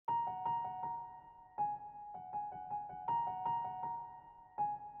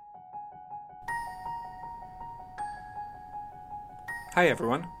Hi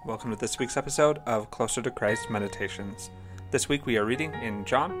everyone, welcome to this week's episode of Closer to Christ Meditations. This week we are reading in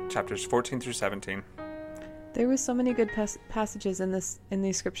John chapters 14 through 17. There were so many good passages in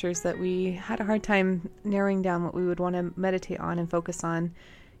these scriptures that we had a hard time narrowing down what we would want to meditate on and focus on.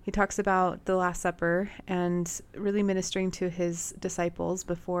 He talks about the Last Supper and really ministering to his disciples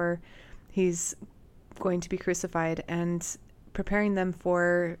before he's going to be crucified and preparing them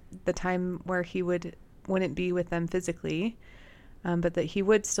for the time where he wouldn't be with them physically, but that he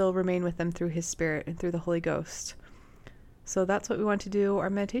would still remain with them through his Spirit and through the Holy Ghost. So that's what we want to do our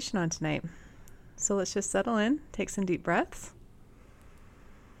meditation on tonight. So let's just settle in, take some deep breaths.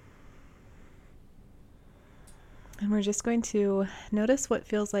 And we're just going to notice what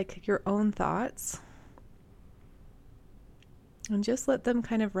feels like your own thoughts. And just let them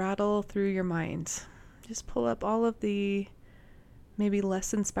kind of rattle through your mind. Just pull up all of the maybe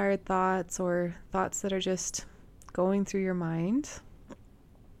less inspired thoughts or thoughts that are just going through your mind.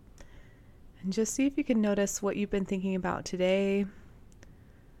 And just see if you can notice what you've been thinking about today,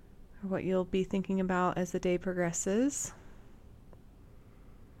 or what you'll be thinking about as the day progresses.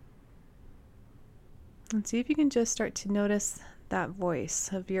 And see if you can just start to notice that voice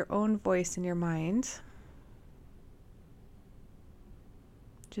of your own voice in your mind.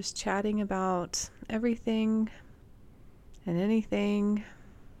 Just chatting about everything and anything.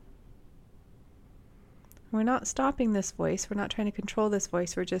 We're not stopping this voice. We're not trying to control this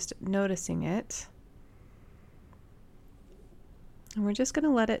voice. We're just noticing it. And we're just going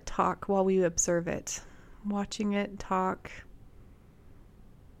to let it talk while we observe it, watching it talk.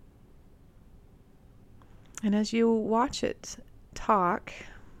 And as you watch it talk,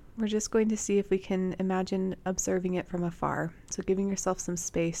 we're just going to see if we can imagine observing it from afar. So giving yourself some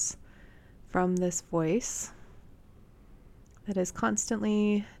space from this voice that is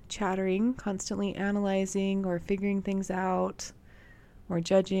constantly chattering, constantly analyzing or figuring things out, or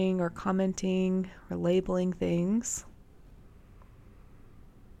judging or commenting or labeling things.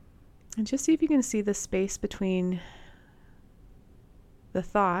 And just see if you can see the space between the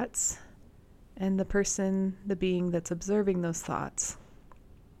thoughts and the person, the being that's observing those thoughts.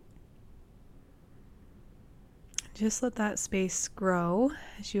 Just let that space grow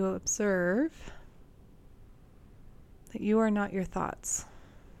as you observe that you are not your thoughts,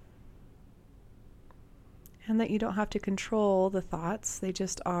 and that you don't have to control the thoughts, they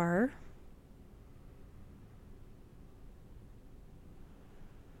just are.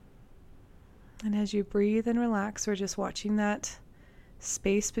 And as you breathe and relax, we're just watching that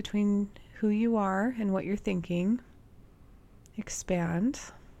space between who you are and what you're thinking expand.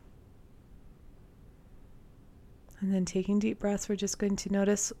 And then taking deep breaths, we're just going to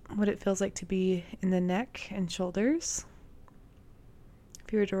notice what it feels like to be in the neck and shoulders.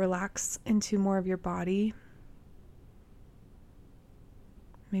 If you were to relax into more of your body,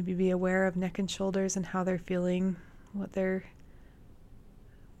 maybe be aware of neck and shoulders and how they're feeling, what they're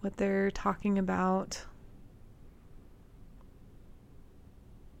talking about.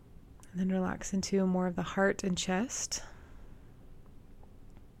 And then relax into more of the heart and chest.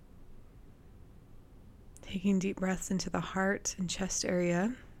 Taking deep breaths into the heart and chest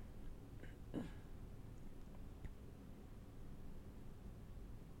area.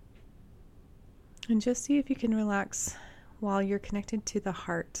 And just see if you can relax while you're connected to the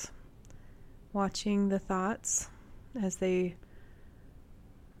heart, watching the thoughts as they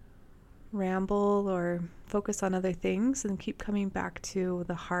ramble or focus on other things, and keep coming back to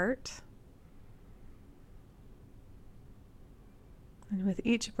the heart. And with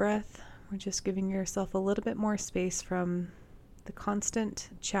each breath, we're just giving yourself a little bit more space from the constant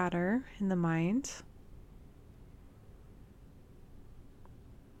chatter in the mind.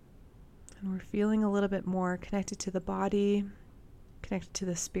 And we're feeling a little bit more connected to the body, connected to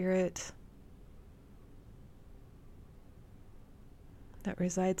the spirit that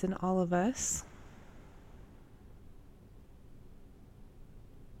resides in all of us.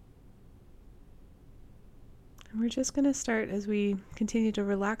 And we're just going to start, as we continue to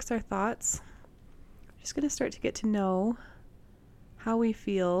relax our thoughts, we're just going to start to get to know how we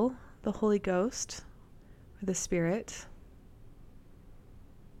feel the Holy Ghost or the Spirit.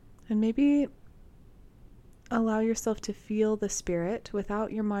 And maybe allow yourself to feel the Spirit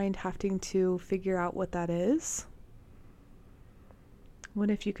without your mind having to figure out what that is. What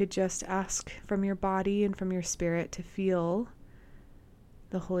if you could just ask from your body and from your spirit to feel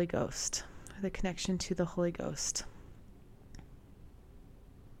the Holy Ghost, or the connection to the Holy Ghost?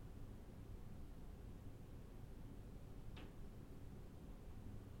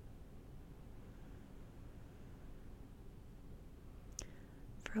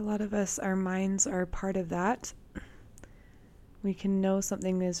 For a lot of us, our minds are part of that. We can know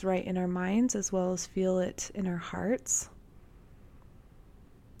something is right in our minds as well as feel it in our hearts.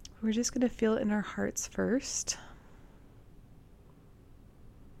 We're just going to feel it in our hearts first.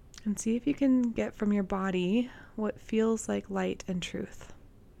 And see if you can get from your body what feels like light and truth.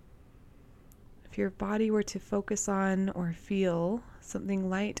 If your body were to focus on or feel something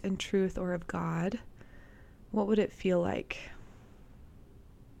light and truth or of God, what would it feel like?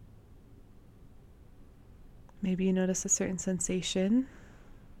 Maybe you notice a certain sensation.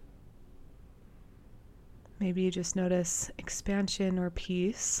 Maybe you just notice expansion or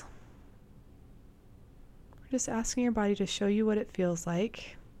peace. We're just asking your body to show you what it feels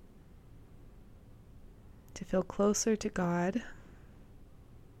like, to feel closer to God,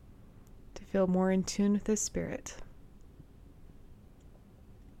 to feel more in tune with His Spirit.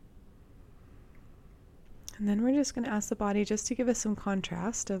 And then we're just going to ask the body just to give us some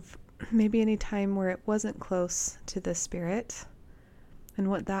contrast of maybe any time where it wasn't close to the Spirit and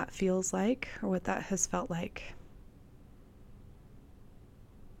what that feels like or what that has felt like.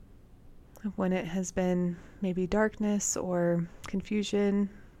 When it has been maybe darkness or confusion,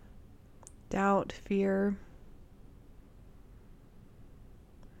 doubt, fear,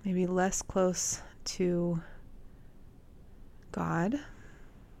 maybe less close to God,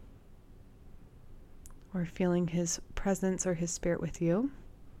 or feeling His presence or His Spirit with you.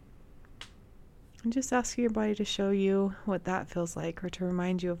 And just ask your body to show you what that feels like, or to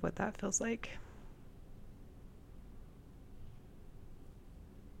remind you of what that feels like.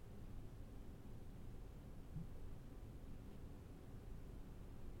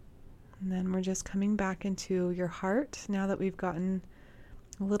 And then we're just coming back into your heart now that we've gotten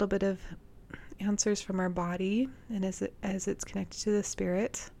a little bit of answers from our body and as it's connected to the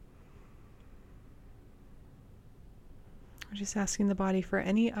Spirit. We're just asking the body for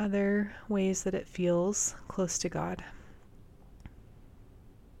any other ways that it feels close to God.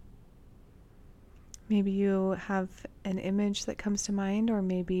 Maybe you have an image that comes to mind, or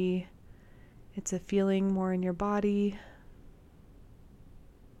maybe it's a feeling more in your body.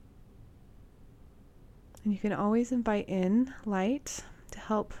 And you can always invite in light to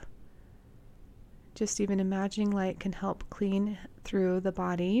help. Just even imagining light can help clean through the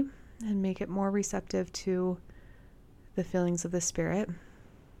body and make it more receptive to the feelings of the Spirit.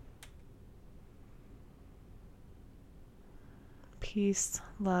 Peace,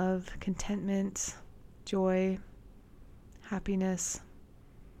 love, contentment, joy, happiness.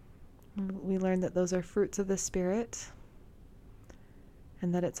 We learned that those are fruits of the Spirit,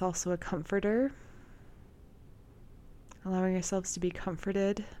 and that it's also a comforter. Allowing ourselves to be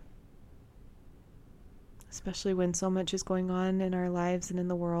comforted, especially when so much is going on in our lives and in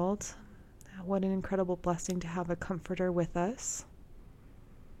the world. What an incredible blessing to have a comforter with us.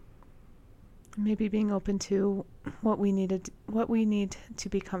 Maybe being open to what we need to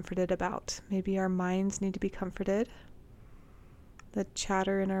be comforted about. Maybe our minds need to be comforted. The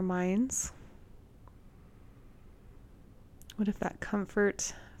chatter in our minds. What if that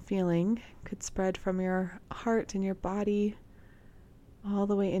comfort feeling could spread from your heart and your body all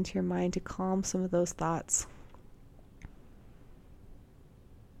the way into your mind to calm some of those thoughts?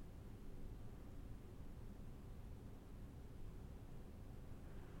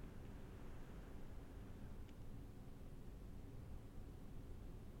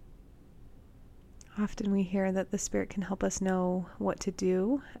 Often we hear that the Spirit can help us know what to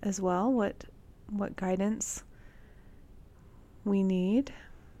do as well, what guidance we need,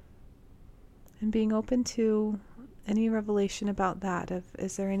 and being open to any revelation about that.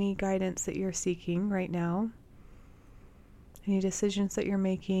 Is there any guidance that you're seeking right now? Any decisions that you're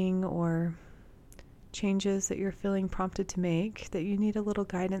making or changes that you're feeling prompted to make that you need a little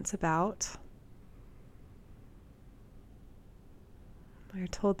guidance about? We're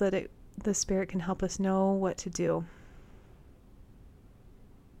told that the Spirit can help us know what to do.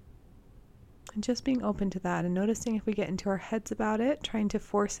 And just being open to that and noticing if we get into our heads about it, trying to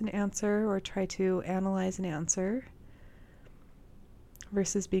force an answer or try to analyze an answer,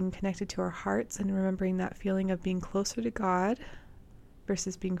 versus being connected to our hearts and remembering that feeling of being closer to God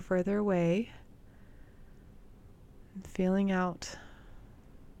versus being further away, and feeling out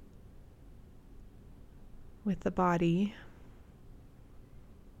with the body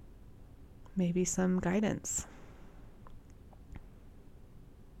maybe some guidance.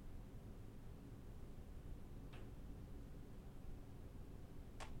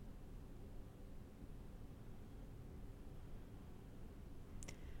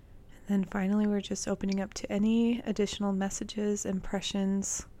 And then finally, we're just opening up to any additional messages,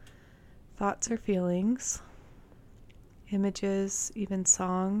 impressions, thoughts or feelings, images, even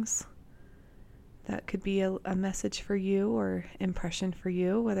songs That could be a message for you or impression for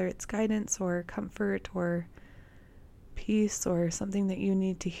you, whether it's guidance or comfort or peace or something that you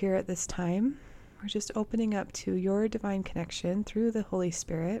need to hear at this time. We're just opening up to your divine connection through the Holy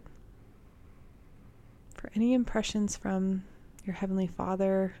Spirit for any impressions from your Heavenly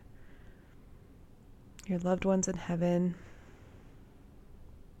Father, your loved ones in heaven,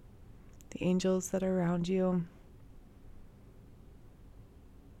 the angels that are around you.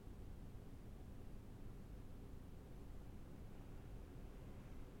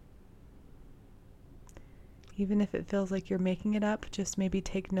 Even if it feels like you're making it up, just maybe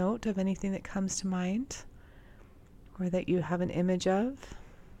take note of anything that comes to mind or that you have an image of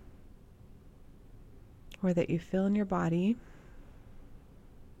or that you feel in your body.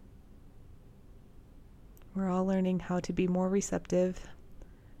 We're all learning how to be more receptive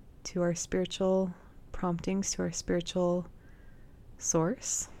to our spiritual promptings, to our spiritual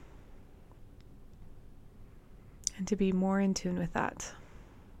source, and to be more in tune with that.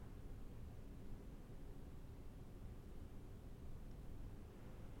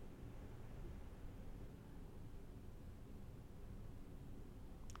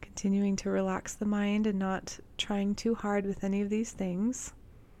 Continuing to relax the mind and not trying too hard with any of these things.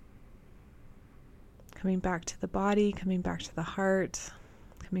 Coming back to the body, coming back to the heart,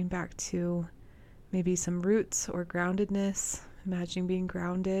 coming back to maybe some roots or groundedness. Imagining being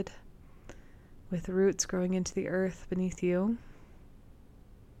grounded with roots growing into the earth beneath you.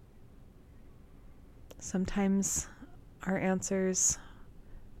 Sometimes our answers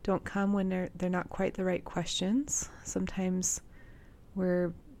don't come when they're not quite the right questions. Sometimes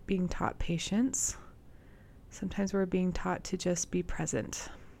we're being taught patience. Sometimes we're being taught to just be present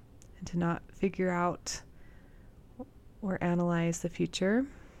and to not figure out or analyze the future.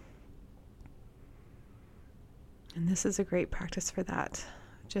 And this is a great practice for that.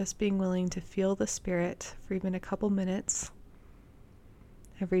 Just being willing to feel the Spirit for even a couple minutes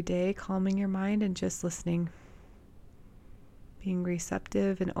every day, calming your mind and just listening. Being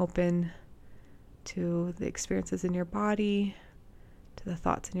receptive and open to the experiences in your body, to the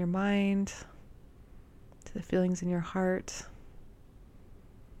thoughts in your mind, to the feelings in your heart.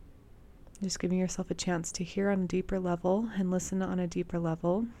 Just giving yourself a chance to hear on a deeper level and listen on a deeper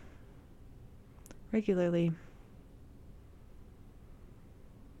level regularly.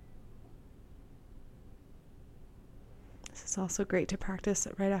 This is also great to practice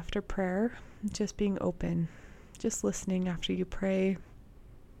right after prayer, just being open, just listening after you pray,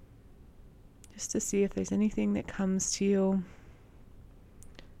 just to see if there's anything that comes to you,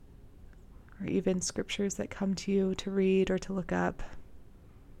 or even scriptures that come to you to read or to look up,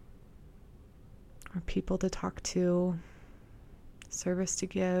 or people to talk to, service to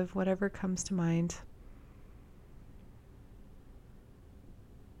give, whatever comes to mind.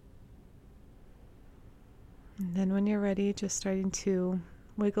 And then when you're ready, just starting to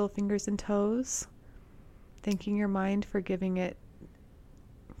wiggle fingers and toes, thanking your mind for it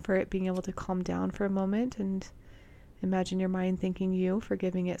being able to calm down for a moment, and imagine your mind thanking you for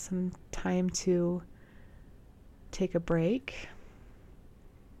giving it some time to take a break.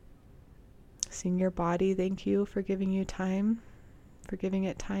 Seeing your body thank you for giving you time, for giving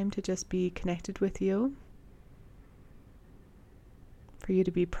it time to just be connected with you, for you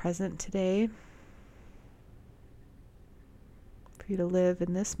to be present today, for you to live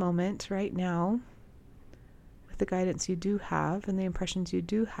in this moment right now with the guidance you do have and the impressions you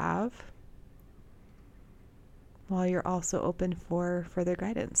do have, while you're also open for further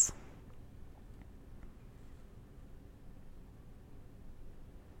guidance.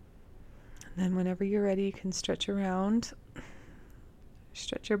 And then whenever you're ready, you can stretch around,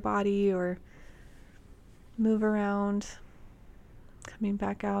 stretch your body or move around, coming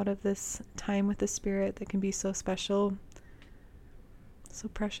back out of this time with the Spirit that can be so special, so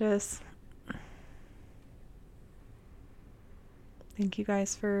precious. Thank you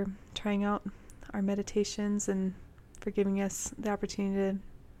guys for trying out our meditations and for giving us the opportunity to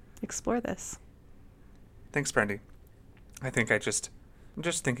explore this. Thanks, Brandi. I think I'm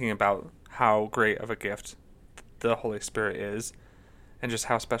just thinking about how great of a gift the Holy Spirit is, and just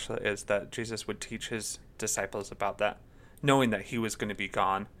how special it is that Jesus would teach his disciples about that, knowing that he was going to be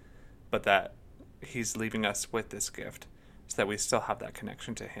gone, but that he's leaving us with this gift so that we still have that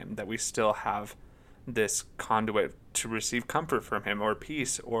connection to him, that we still have this conduit to receive comfort from him or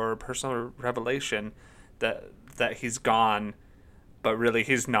peace or personal revelation, that he's gone, but really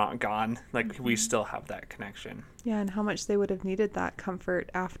he's not gone. Like, we still have that connection. Yeah, and how much they would have needed that comfort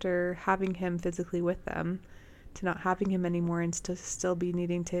after having him physically with them, to not having him anymore and to still be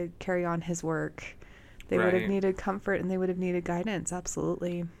needing to carry on his work. They would have needed comfort and they would have needed guidance,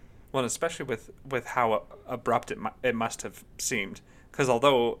 absolutely. Well, especially with how abrupt it must have seemed. Because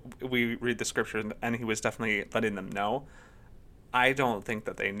although we read the scripture and he was definitely letting them know, I don't think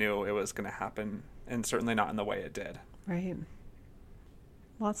that they knew it was going to happen, and certainly not in the way it did. Right.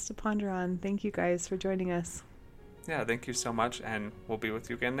 Lots to ponder on. Thank you guys for joining us. Yeah, thank you so much, and we'll be with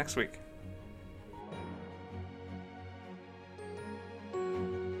you again next week.